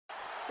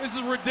This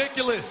is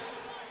ridiculous.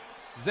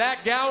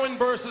 Zach Gowen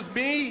versus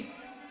me.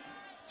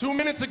 2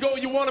 minutes ago,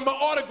 you wanted my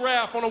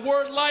autograph on a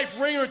Word Life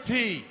ringer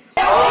tee.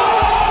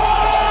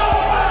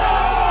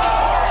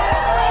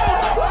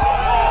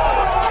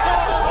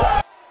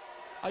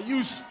 Are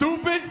you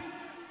stupid?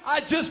 I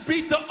just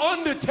beat The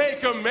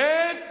Undertaker,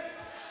 man.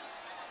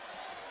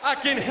 I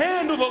can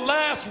handle the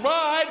last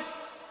ride.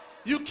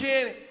 You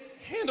can't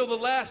handle the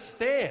last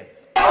stand.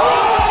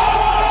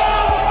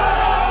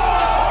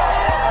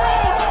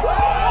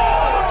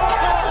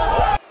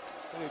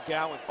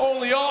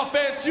 Only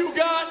offense you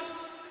got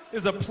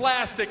is a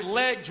plastic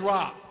leg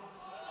drop.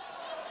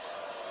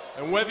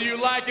 And whether you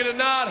like it or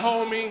not,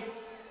 homie,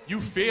 you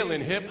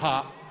feeling hip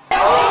hop.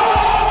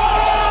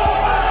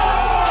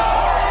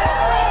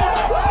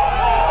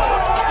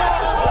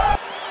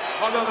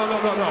 Oh,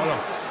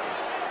 no.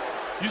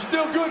 You're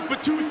still good for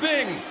two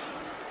things,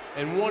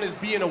 and one is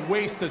being a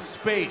waste of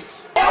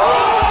space.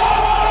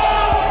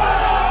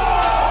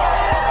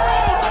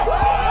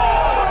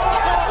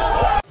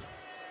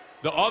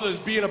 The other's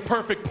being a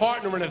perfect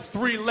partner in a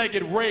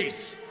three-legged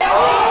race. Yo,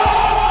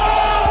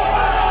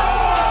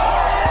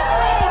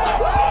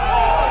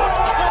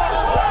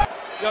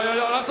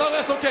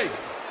 that's okay.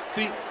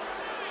 See,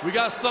 we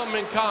got something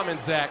in common,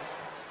 Zach,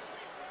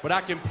 but I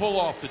can pull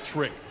off the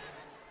trick.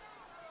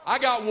 I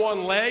got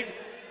one leg.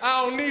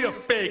 I don't need a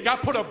fake. I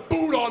put a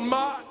boot on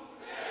mine.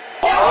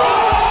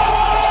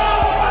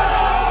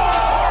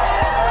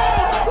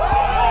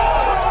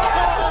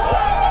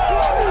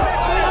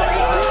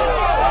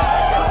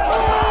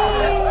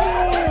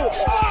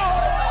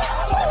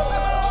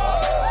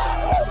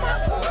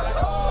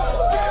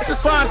 This is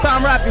prime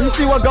time rapping. You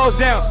see what goes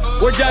down.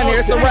 We're done here.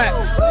 It's a wrap.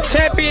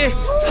 Champion,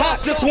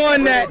 Hawk just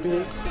won that.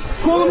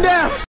 Cool him down.